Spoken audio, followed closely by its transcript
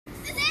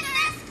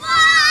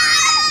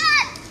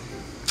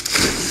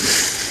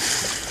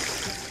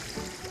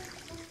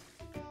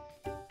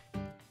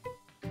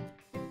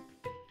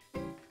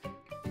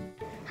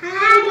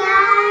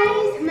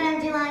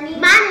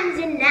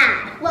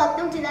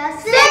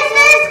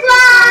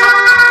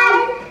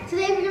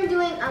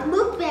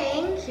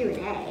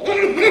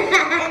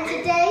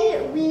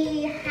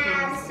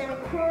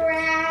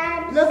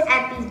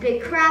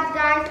big crabs,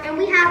 guys. And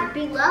we have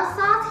beloved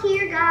sauce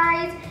here,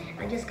 guys.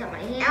 I just got my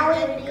hand.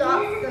 And we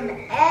got some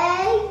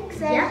eggs,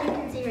 as you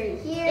can see right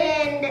here.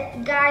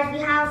 And guys, we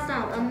have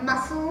some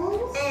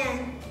mussels.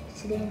 And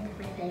today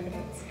my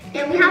favorites.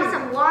 And we have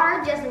some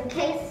water just in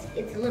case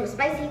it's a little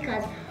spicy.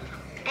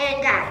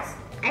 And guys,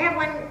 I have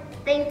one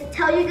thing to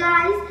tell you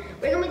guys.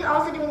 We're going to be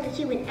also doing the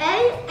Q&A,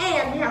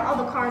 and we have all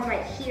the cards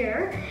right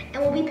here.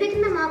 And we'll be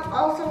picking them up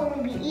also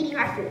when we be eating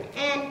our food.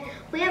 And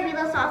we have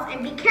beloved sauce.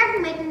 And be careful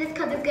making this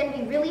because it's going to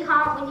be really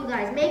hot when you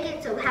guys make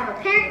it. So have a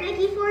parent make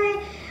you for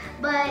it.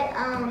 But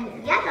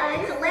yeah,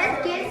 guys, so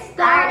let's get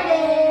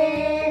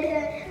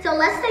started. So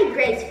let's say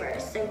grace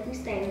first. So who's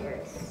saying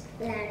first?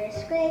 God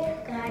is great,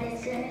 God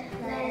is good,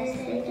 let us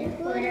thank you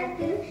for that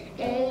food.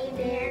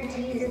 Amen,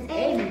 Jesus,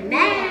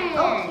 amen.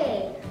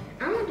 Okay,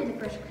 I'm gonna do the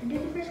first. Can you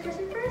do the first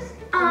question first?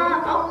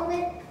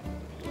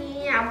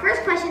 Yeah,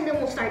 first question, then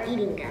we'll start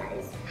eating,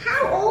 guys.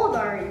 How old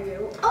are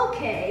you?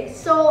 Okay,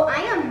 so I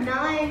am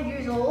 9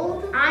 years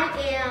old. I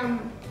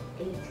am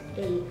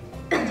 8.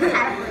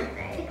 Happy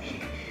birthday.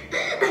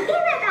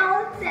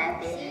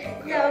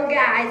 So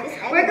guys,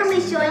 we're gonna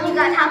be showing you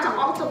guys how to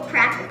also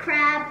crack a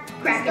crab,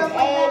 crack an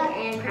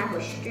egg, and crack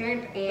a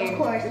shrimp, and of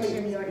course, it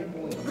should be already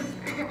boiled.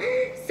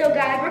 So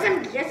guys, we're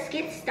gonna just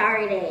get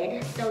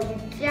started. So you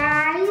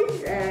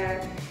guys,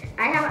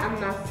 I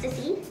have a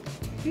sissy.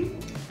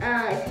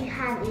 If you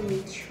have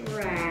any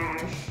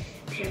trash,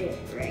 put it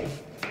right.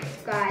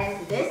 Guys,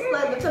 this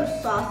with some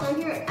sauce on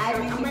here.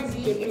 I'm gonna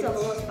see, dip it's it. a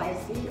little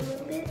spicy a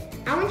little bit.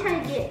 I'm gonna try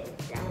to get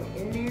down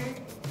in there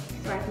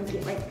so I can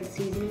get like the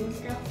seasoning and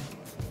stuff.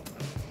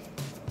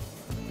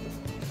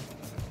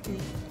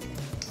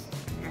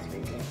 That's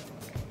pretty good.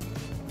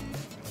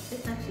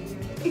 It's actually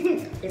really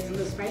good. It's a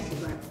little spicy,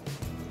 but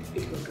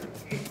it's real good.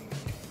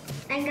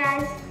 And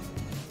guys,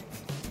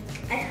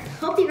 I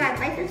hope you guys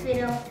like this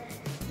video.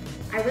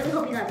 I really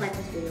hope you guys like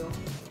this video.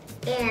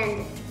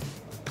 And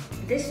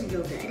this is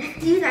real good.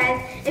 You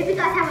guys, if you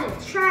guys haven't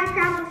tried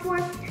crab before,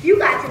 you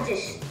guys should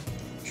just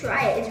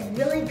try it. It's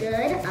really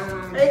good.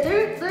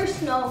 They're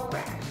snow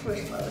crabs,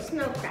 first of all,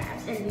 snow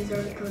crabs, and these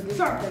are good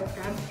crabs.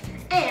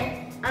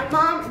 And my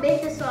mom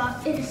made this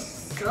sauce. It is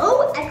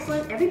so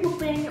excellent. Every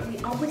mukbang, we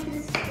always do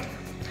this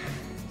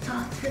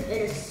sauce. It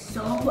is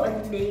so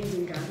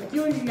amazing, guys. Like,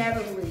 you would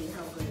never believe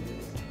how good it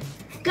is.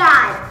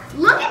 Guys,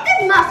 look at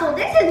this mussel.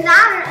 This is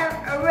not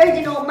an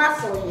original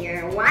mussel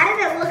here. Why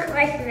does it look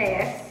like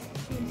this?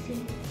 Let me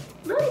see.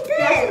 Look at It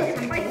this.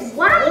 It's like It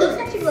white. does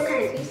actually look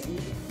kind of tasty.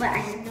 But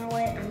I know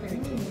what I'm gonna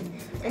do.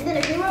 And then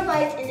a few more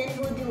bites, and then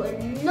we'll do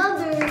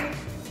another.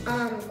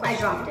 I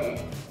dropped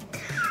it.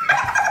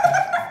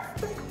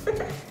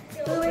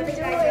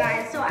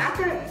 Guys, so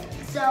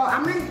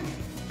I'm gonna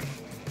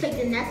take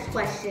the next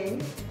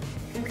question.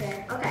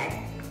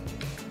 Okay.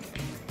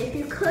 If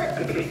you could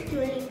do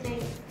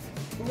anything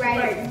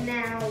right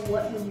now,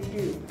 what would you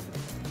do?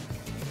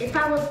 If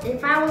I was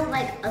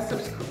like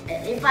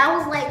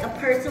a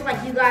person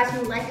like you guys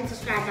who like and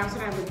subscribe, that's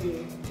what I would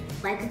do.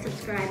 Like and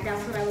subscribe,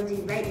 that's what I would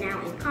do right now.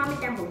 And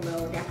comment down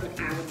below, that's what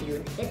I would do.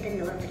 And hit the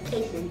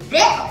notification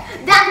bell,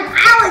 that's what I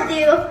would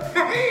do.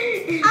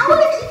 I would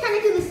actually kind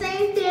of do the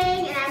same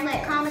thing, and I'm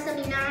like, comment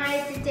something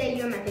nice and say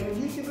you're my favorite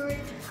YouTuber.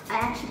 I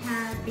actually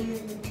have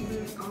favorite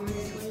YouTubers on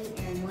this week,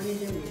 and one of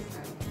them is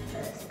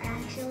us,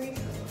 actually,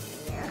 so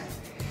yeah.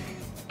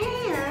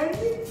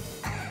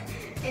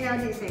 And I'll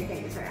do the same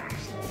thing as her, actually.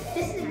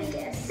 This is a big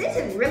guess. This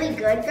is really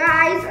good,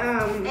 guys.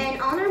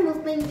 And on our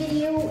mukbang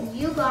video,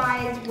 you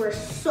guys were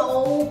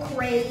so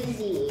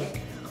crazy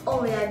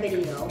over that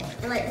video.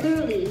 And like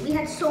literally, we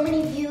had so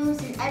many views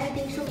and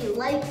everything, so many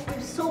likes.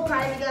 I'm so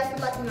proud of you guys for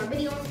liking our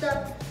video and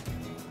stuff.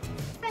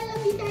 I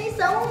love you guys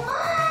so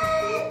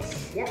much.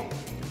 Yep.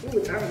 Ooh,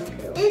 it's already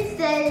good. It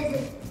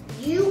says,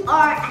 you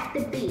are at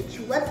the beach.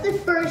 What's the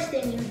first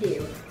thing you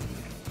do?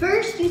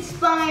 First, you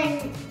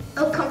find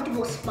a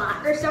comfortable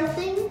spot or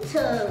something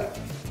to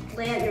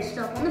land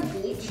yourself on the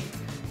beach.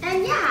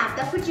 And yeah,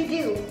 that's what you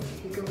do.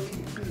 You go to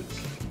the beach,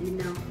 you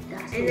know.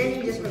 And then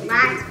you just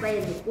relax, play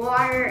in the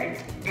water and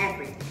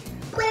everything.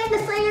 Play in the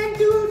sand,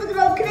 dude. Look at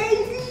all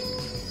crazy.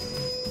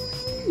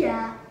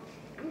 Yeah.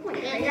 I'm going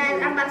crazy. And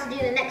guys, I'm about to do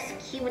the next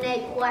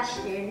Q&A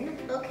question.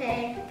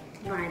 Okay.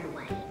 By the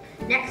way,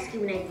 next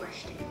Q&A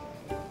question.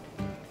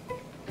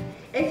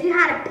 If you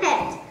had a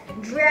pet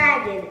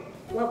dragon,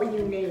 what would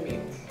you name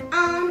it?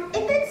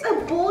 If it's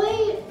a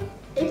boy,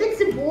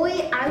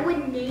 I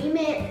would name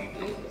it.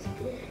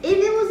 If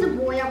it was a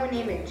boy, I would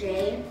name it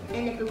Jay.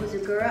 And if it was a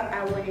girl,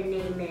 I would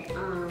name it.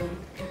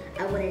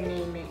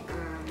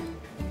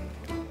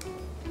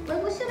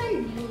 What should I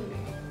name it?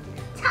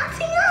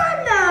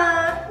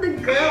 Tatiana, the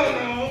girl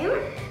name.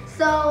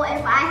 So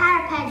if I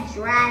had a pet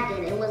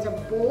dragon, it was a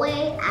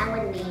boy, I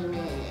would name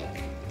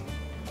it.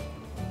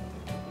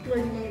 What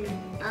would you name it?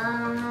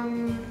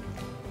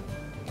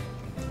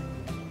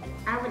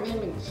 I would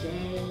name it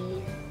Jay.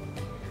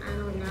 I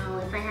don't know.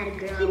 If I had a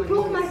girl, You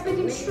broke my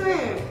freaking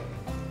shrimp.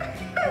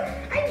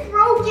 I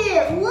broke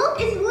it. Look,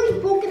 it's really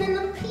broken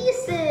into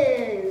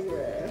pieces.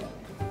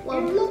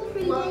 Well, it looked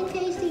pretty dang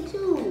tasty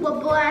too. Well,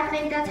 Well, I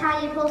think that's how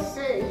you're supposed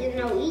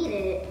to, eat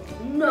it.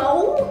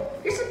 No,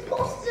 you're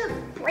supposed to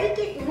break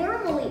it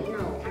normally.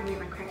 No, I mean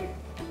like crack it.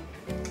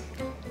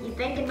 You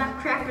thinking about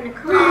crapping a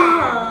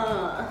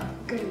crab?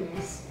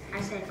 Goodness,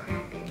 I said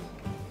crapping.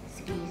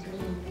 Excuse me.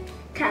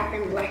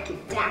 Crapping like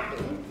it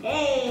dapping.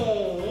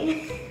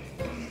 Hey.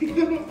 I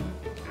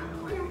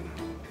don't know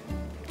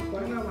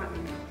what am I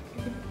watching?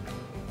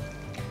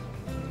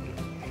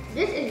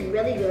 This is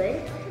really good.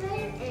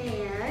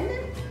 And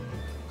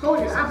Hold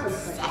it up a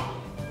second.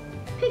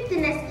 Pick the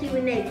next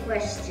Q&A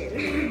question.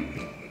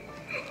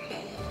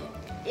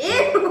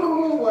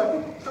 Ew!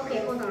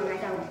 okay, hold on, I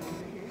got one.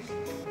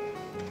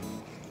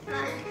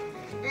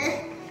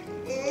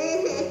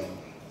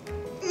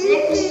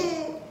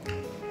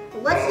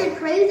 What's the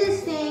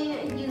craziest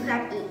thing you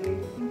have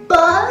eaten?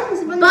 Bugs.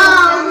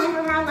 Bugs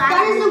from our last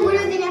That is the video.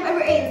 weirdest thing I've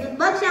ever eaten. The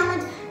bug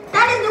challenge.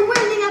 That is the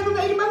weirdest thing I've ever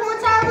eaten in my whole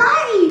entire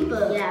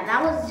life. Yeah, that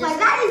was just Like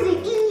that is the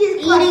easiest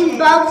eating question.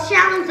 bugs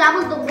challenge. That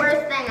was the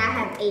worst thing I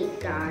have ate,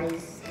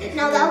 guys.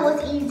 No, that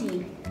was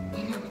easy.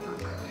 And that was not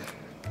good.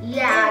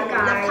 Yeah, The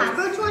guys.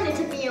 cockroach one, it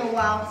took me a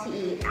while to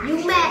eat.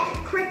 You met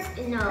crickets?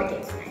 No.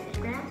 Crickets.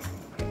 Crabs?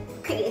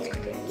 Crickets,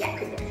 yeah,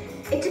 crickets.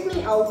 It took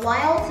me a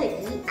while to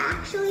eat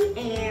actually,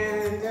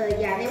 and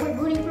yeah, they were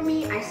rooting for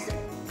me.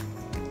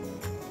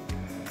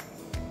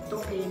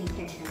 Don't pay any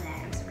attention to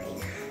that. I'm sorry.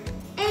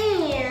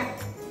 And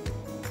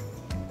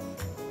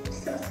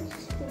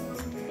sausage for my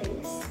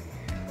face.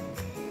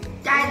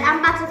 Guys, I'm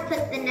about to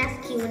put the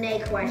next Q&A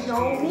question.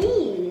 No,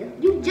 me.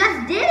 You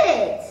just did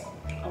it.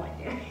 Oh, I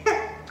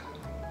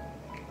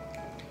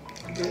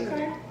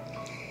did.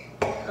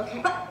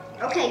 Okay.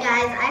 Okay,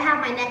 guys, I have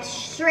my next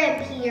shrimp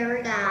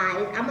here,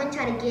 guys. I'm gonna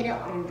try to get it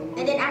on the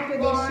And then after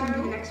this, water. you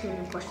do the next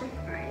one question.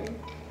 Alright.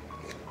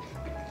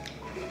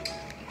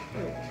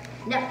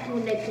 Next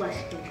Q&A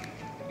question.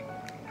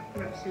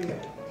 Let's see.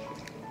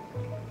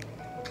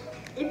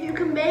 If you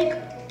could make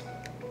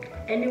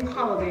a new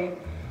holiday,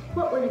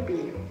 what would it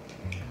be?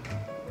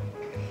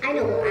 I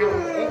know what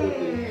it would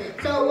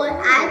be. So what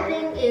I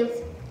think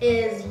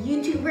is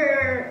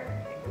YouTuber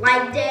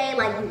like day,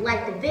 like you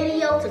like the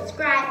video,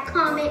 subscribe,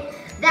 comment.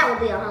 That would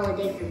be a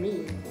holiday for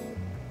me.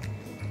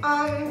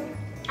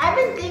 I've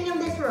been thinking of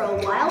this for a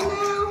while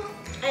now,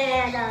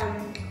 and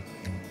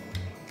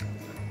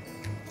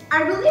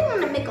I really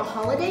want to make a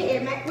holiday.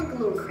 It might look a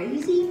little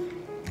crazy.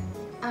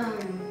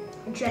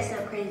 Dress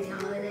up crazy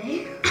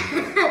holiday.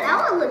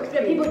 That would look The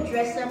good. people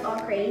dress up all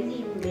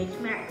crazy, make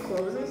smart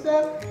clothes and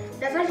stuff.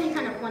 That's actually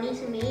kind of funny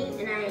to me,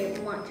 and I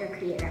want to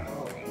create that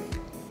holiday.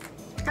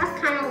 That's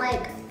kind of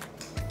like,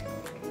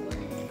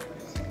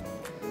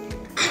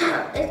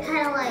 it's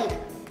kind of like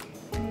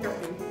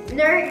Nothing.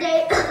 Nerd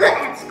Day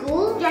at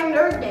school. Yeah,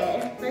 Nerd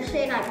Day. Let's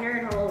say like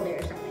Nerd Holiday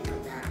or something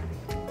like that.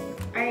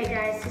 Alright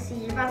guys, so see,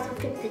 you're about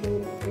to pick the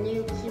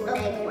new Q&A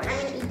Okay, question.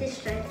 I'm gonna eat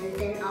this shrimp And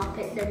then I'll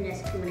pick the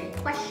next Q&A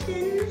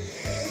question.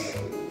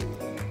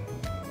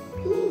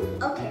 Ooh,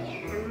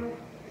 okay.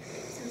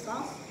 Some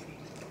sauce.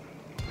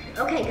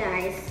 Okay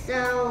guys,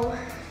 so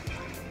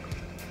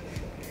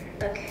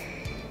okay.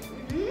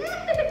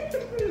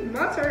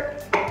 Mouth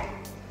hurt.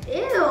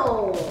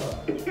 Ew.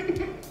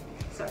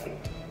 Sorry.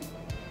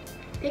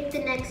 Pick the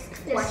next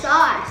The question.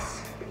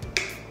 sauce.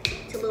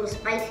 It's a little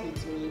spicy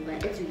to me,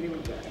 but it's really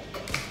good.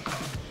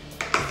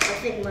 I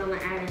think Mama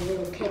added a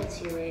little kick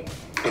to it.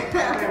 I'm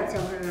gonna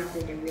tell her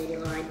after the video,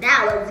 like,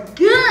 that was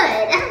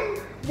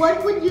good.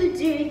 What would you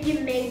do if you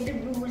made the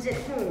rules at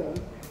home?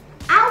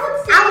 I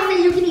would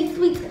say You can eat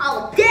sweets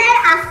all day.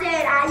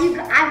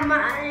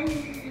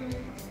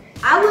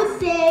 I would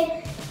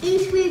say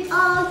eat sweets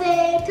all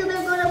day till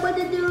they're gonna what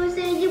to do.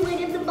 Say you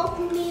wait in the boss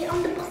of me,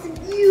 I'm the boss of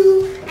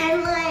you,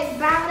 and like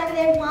buy whatever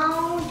they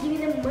want, give me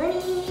the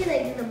money,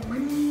 like give them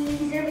money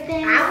and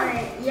everything.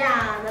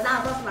 Yeah,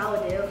 that's what I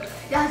would do.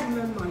 That's one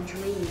of my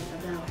dreams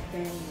about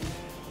family,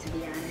 to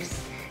be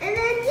honest. And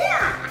then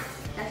yeah,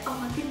 that's all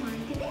I've been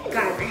wanting to do.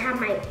 Guys, I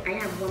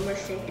have one more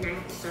shrimp and I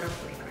have to start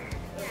off with my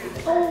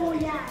crab. Oh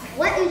yeah.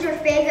 What is your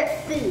favorite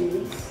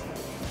foods?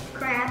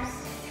 Crabs.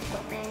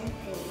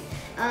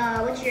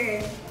 What's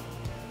your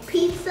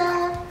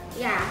Pizza.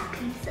 yeah?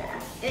 Pizza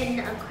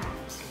and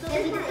crabs.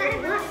 And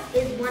what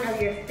is one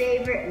of your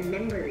favorite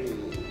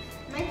memories?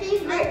 My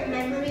favorite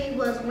memory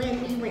was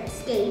when we went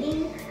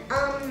skating.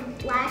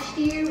 Last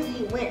year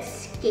we went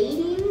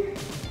skating.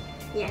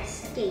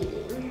 Yes,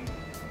 skating.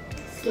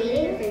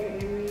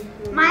 Skating.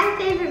 My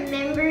favorite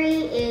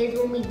memory is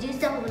when we do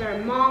stuff with our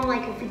mom,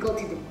 like if we go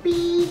to the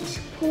beach,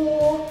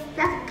 pool.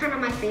 That's kind of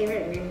my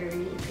favorite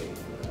memory.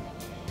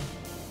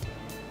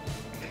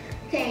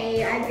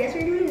 Okay, I guess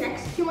we're doing the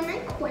next Q&A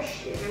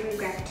question. I'm gonna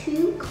grab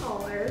 2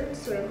 cards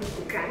so I'm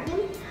gonna grab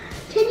them.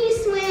 Can you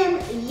swim?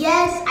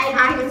 Yes, I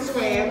can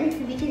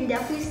swim. We can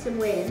definitely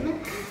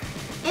swim.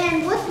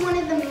 And what's one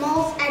of the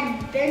most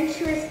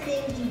adventurous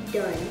things you've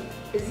done?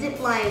 Zip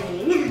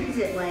lining.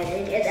 Zip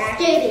lining. It's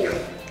actually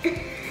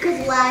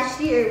because last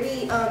year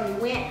we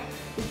went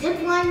zip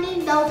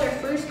lining. That was our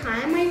first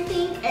time, I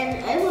think,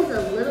 and it was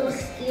a little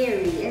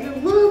scary and a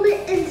little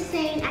bit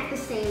insane at the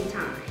same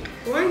time.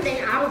 One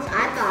thing I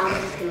thought I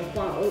was just gonna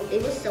fall.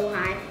 It was so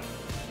high.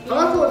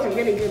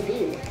 really good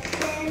view.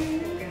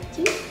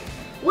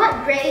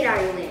 What grade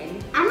are you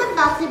in? I'm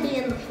about to be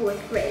in the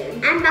 4th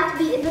grade. I'm about to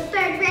be in the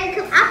 3rd grade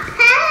because I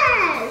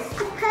passed.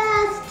 I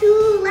passed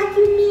too, like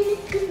you mean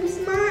it because we're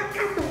smart,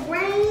 got the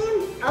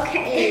brain.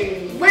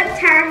 Okay, what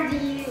time do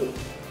you,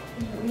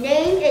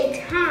 name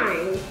a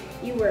time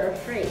you were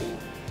afraid?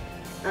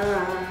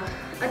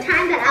 A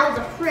time that I was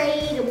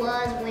afraid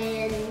was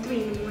when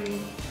 3 in the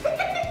morning.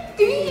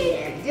 3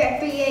 a.m. Yeah,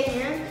 3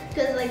 a.m.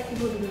 Because like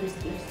people do this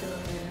stuff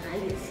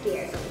and I get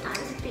scared sometimes.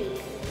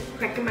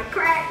 Cracking my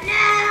crack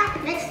now.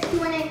 Next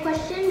Q&A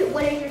question,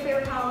 what is your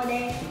favorite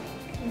holiday?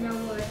 You know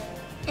what?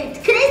 It's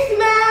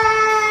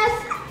Christmas!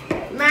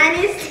 Mine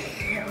is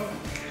too.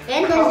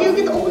 And because you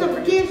get to open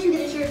up gifts, you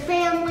get to share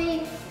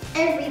family,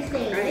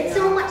 everything. It's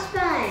so much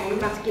fun. I'm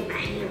about to get my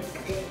hands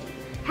dirty.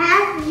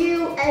 Have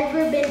you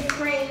ever been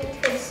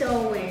pranked? If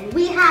so, when?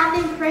 We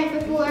have been pranked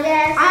before.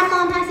 Yes. Our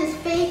mom has this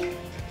fake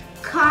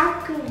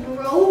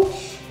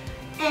cockroach,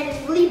 and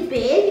it's really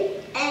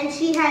big, and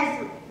she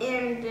has,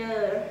 and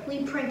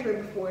we pranked her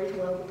before as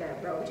well with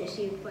that roach, and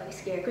she was like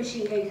scared because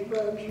she hates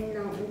bugs, you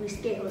know, and we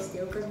scared her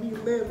still because we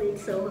love it.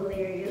 It's so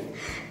hilarious.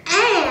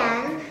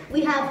 And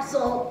we have,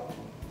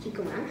 keep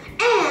going on.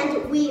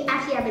 And we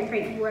actually have been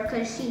pranked before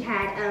because she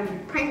had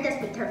pranked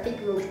us with her fake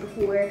roach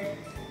before.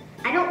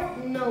 I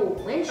don't know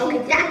when she Okay,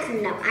 that's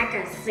enough. I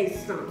gotta say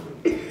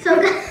something. So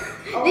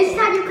this is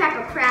how you crack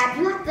a crab.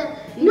 You have to,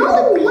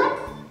 what?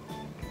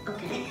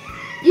 Okay.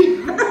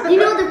 You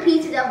know the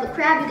pieces of the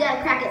crab, you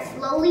gotta crack it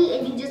slowly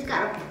and you just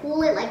gotta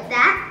pull it like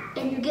that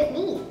and you get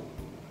meat.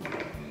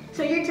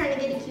 So you're trying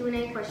to get a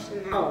Q&A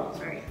question now. Oh,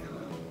 sorry.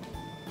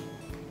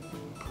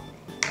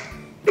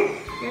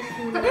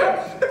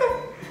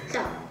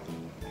 So,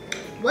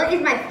 what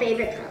is my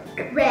favorite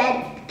color?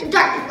 Red,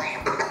 dark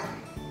blue.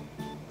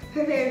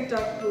 Her favorite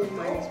dark blue,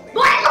 mine is red.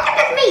 Boy, look at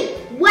this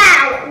meat!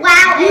 Wow,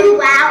 wow, and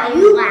wow, and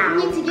You wow.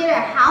 need to get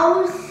a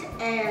house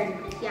and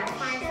yeah,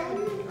 find out.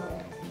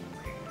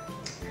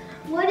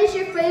 What is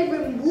your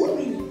favorite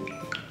movie?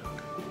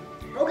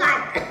 Oh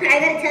God, I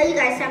gotta tell you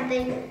guys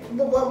something.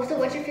 So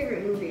what's your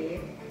favorite movie?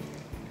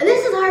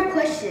 This is a hard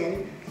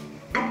question.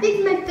 I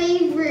think my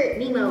favorite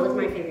Nemo is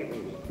my favorite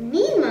movie.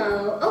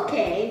 Nemo?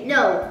 Okay.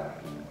 No.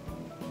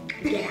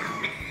 Get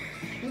Out.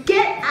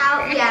 Get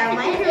Out. Yeah,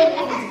 my favorite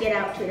movie is Get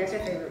Out too. That's our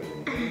favorite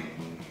movie.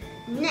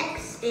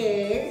 Next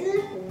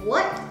is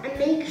What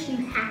makes you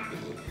happy?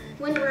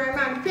 When we're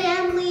around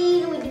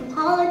family, and we do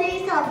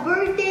holidays, have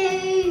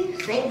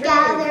birthdays, Same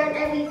gather and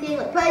everything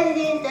with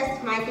presidents.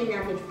 That's my thing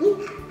that makes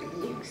me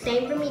happy.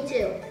 Same for me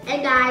too.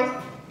 And guys,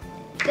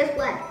 guess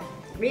what?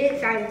 Really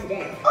exciting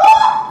today.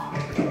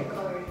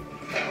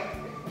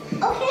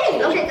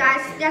 Okay. Okay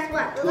guys, guess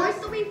what?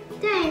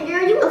 Dang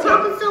girl, you were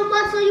talking so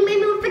much so you made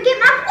me forget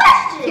my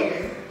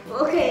question.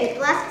 Okay, the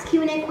last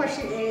Q&A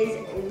question is,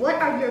 what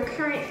are your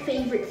current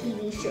favorite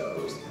TV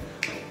shows?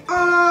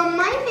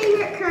 My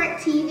favorite current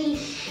TV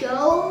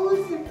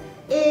shows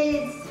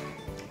is,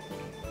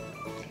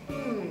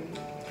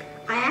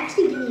 I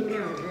actually didn't even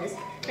know this.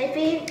 My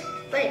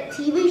favorite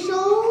TV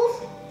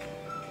shows,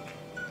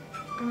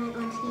 like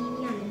on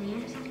TV, on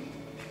demand or something?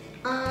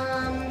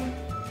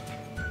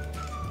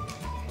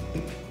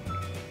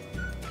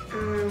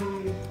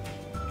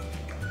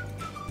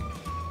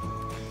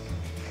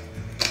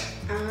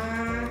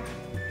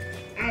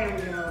 I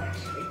don't know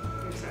actually.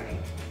 I'm sorry.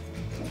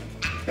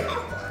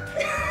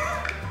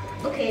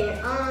 Okay,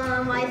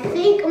 I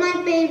think my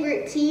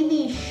favorite TV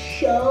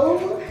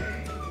show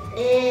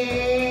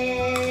is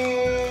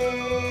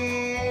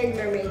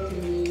mermaid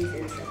movies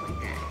and stuff like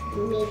that.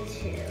 Me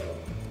too.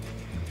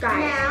 Guys,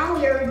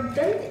 now you're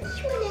done with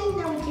Q&A.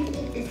 Now we can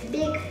eat this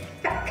big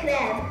fat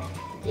crab.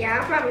 Yeah,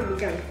 I'll probably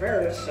be done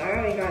first. I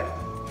only got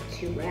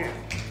 2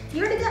 left. You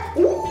already got,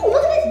 ooh,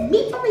 look at this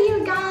meat over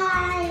here,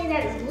 guys.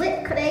 That is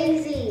lit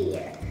crazy.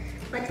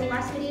 Like the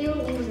last video,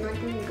 we was not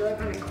doing good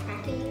on a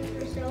cracking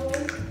or so.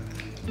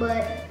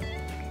 But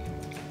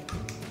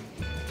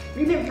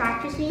we've been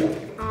practicing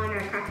on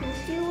our cracking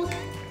skills.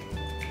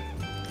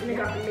 And it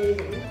got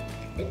amazing.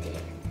 It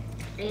did.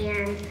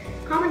 And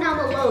comment down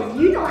below if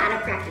you know how to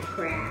crack a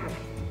crab.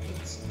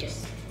 It's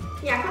just,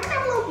 Yeah, comment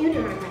down below if you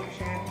know how to crack a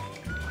crab.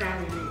 crab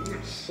in it,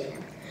 not shit.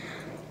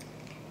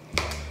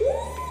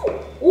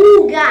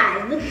 Ooh,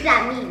 guys, look at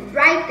that meat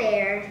right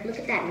there. Look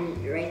at that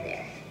meat right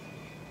there.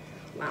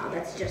 Wow,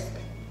 that's just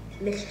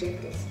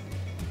mischievous.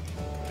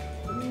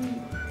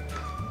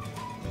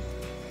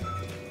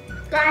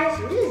 Guys,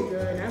 this is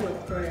good. I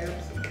love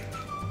crabs.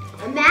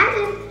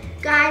 Imagine,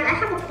 guys, I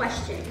have a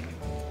question.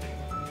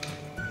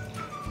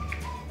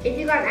 If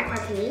you guys act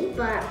like me,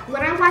 but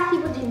when I watch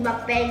people do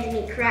mukbangs and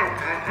eat crab,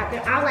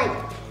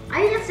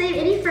 I didn't save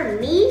any for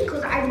me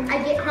because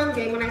I get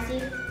hungry when I see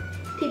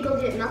people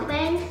do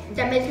mukbangs.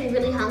 That makes me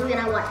really hungry,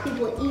 and I watch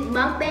people eat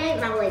mukbang,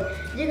 and I'm like,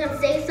 you're gonna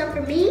save some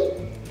for me?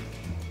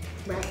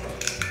 But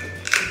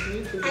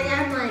And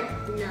I'm like,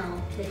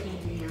 no, they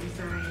can't be. I'm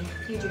sorry.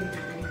 Your dream's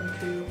not gonna come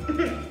true.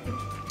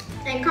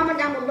 and comment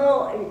down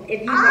below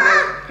if you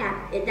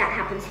guys if that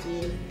happens to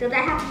you. Does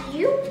that happen to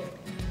you?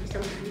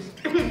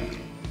 Sometimes.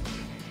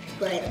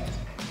 But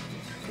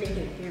They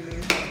can't hear me.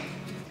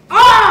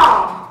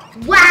 Oh!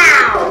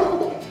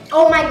 Wow!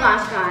 Oh my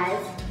gosh,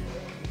 guys.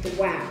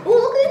 Wow. Oh,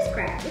 look at this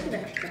crap. Look at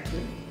that crap.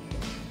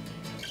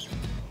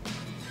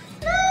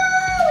 No,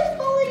 it's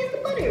falling in the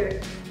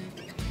butter.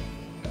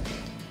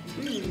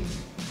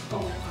 Oh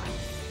my god.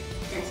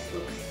 This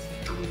looks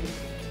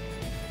amazing.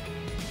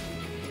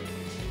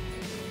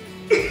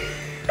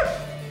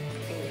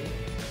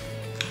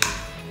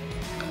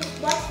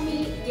 Watch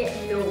me get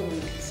no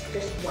meat.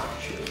 Just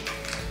watch me.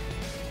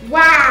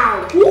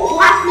 Wow!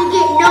 Watch me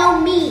get no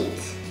meat.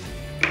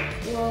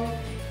 Well,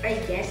 I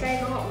guess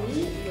I got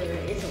meat, but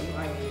it's a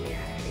lot of meat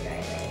actually.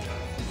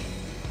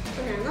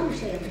 Okay, let me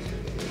show you this.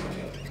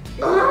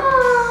 Oh!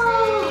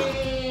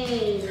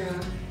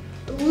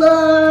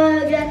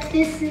 Look at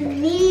this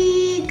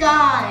meat,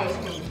 guys.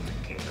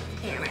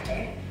 Camera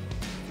there.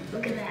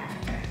 Look at that.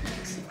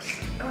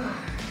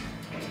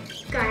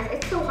 Guys,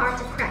 it's so hard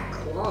to crack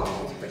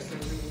claws for some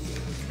reason.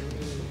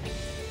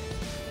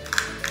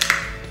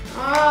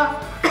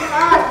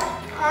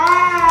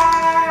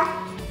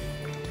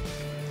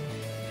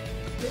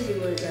 This is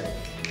really good.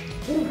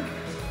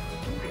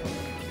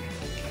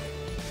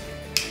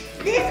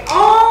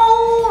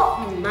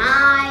 Oh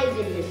my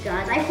goodness,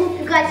 guys. I hope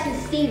you guys can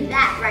see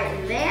that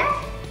right there.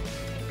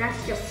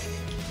 That's just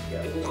a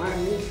lot of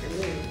meat for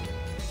me.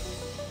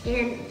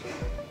 And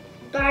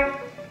guys,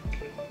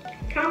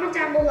 comment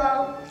down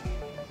below.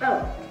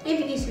 Oh, if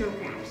you eat snow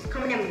crabs,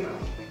 comment down below.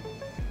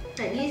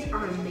 Like, these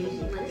are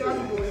amazing. Like, they're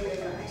delicious,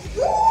 guys.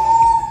 Ooh,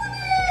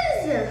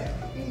 this!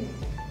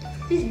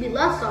 These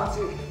beloved sauce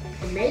is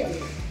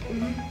amazing.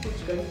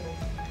 Looks good.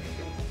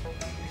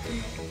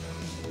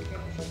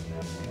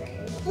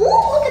 Ooh,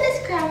 look at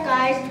this crab,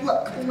 guys.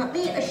 Look, let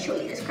me show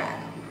you this crab.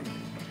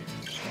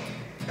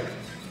 Look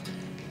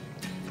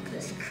at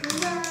this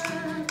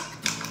crab.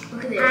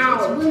 Look at this. Ow.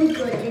 It's really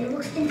good and it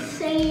looks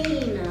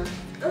insane.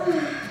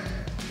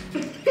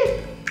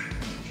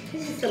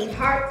 This is some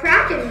hard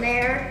crack in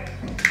there.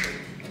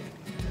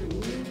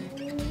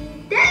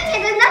 Dang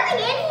it, there's nothing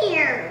in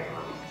here.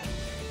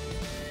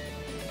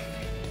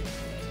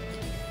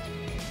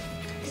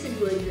 This is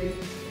really good.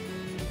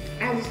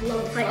 I just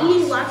love Like sauce.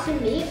 eating lots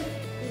of meat.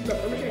 Look,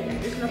 let me show you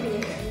that. There's nothing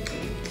in there.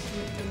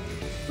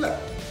 Look,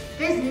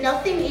 there's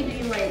nothing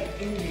even like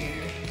in there.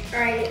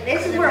 Alright,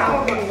 this is where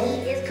all the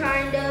meat is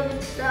kind of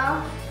and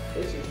stuff,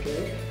 which is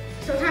good.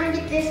 So time to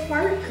get this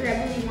part because I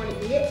really want to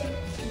eat it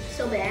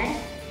so bad.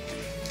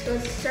 So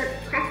let's start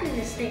cracking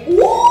this thing.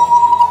 Ooh!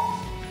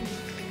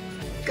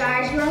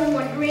 Guys, you're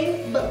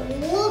wondering, but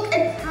look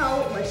at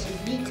how much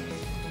meat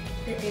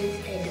there is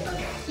in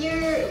here.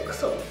 It looks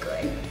so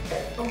good.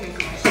 Oh my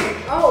gosh.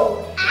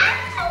 Oh!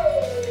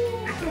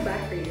 Ow! I feel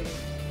bad for you.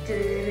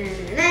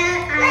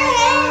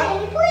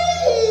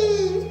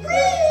 Please,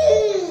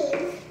 please.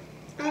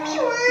 Give me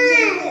one.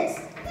 Yes.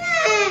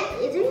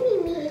 Is there any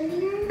meat in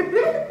here?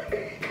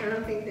 I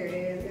don't think there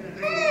is.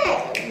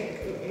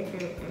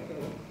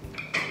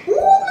 Ooh,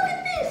 look at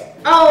this.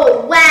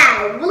 Oh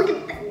wow! Look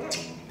at that.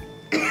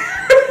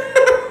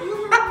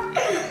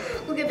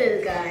 Look at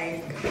this,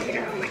 guys. Get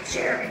out of my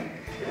chair.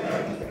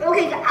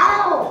 Okay,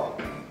 oh.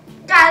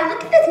 Guys,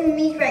 look at this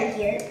meat right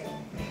here.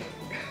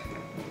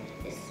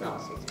 This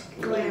sauce is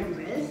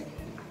Glamorous.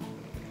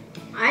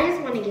 I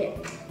just want to get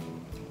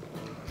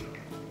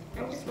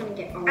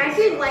all I this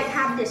could sauce. like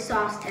have this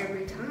sauce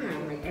every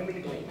time, like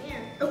every day. Yeah.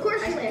 Of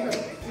course you could.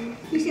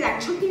 You see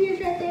that chunkiness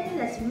right there?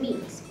 That's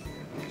meat.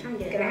 I'm trying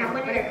to get Can I have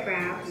one of your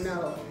crabs?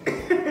 No.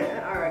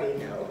 I already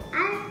know.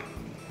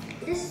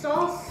 The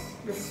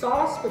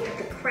sauce with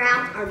the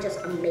crabs are just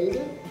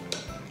amazing.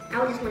 I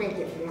would just want to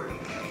get one.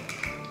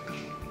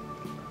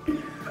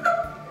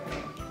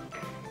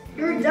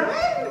 You're done?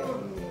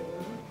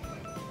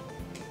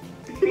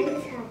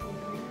 Thanks,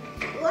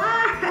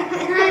 Why?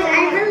 Guys,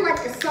 I really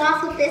like the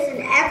sauce with this and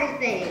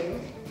everything.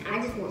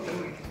 I just want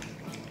more.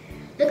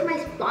 Look at my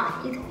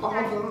spot, it's all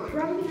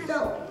gone.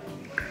 So,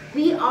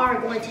 we are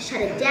going to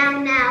shut it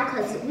down now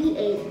because we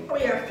ate.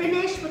 We are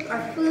finished with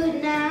our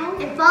food now.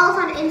 And follow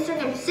us on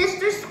Instagram,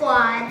 Sister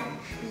Squad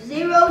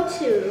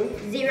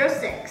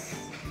 0206.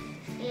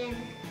 And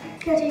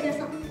Can I tell you guys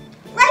something?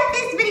 like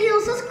this video,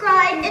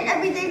 subscribe, and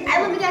everything.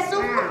 I love you guys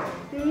so much.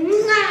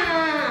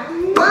 Mwah.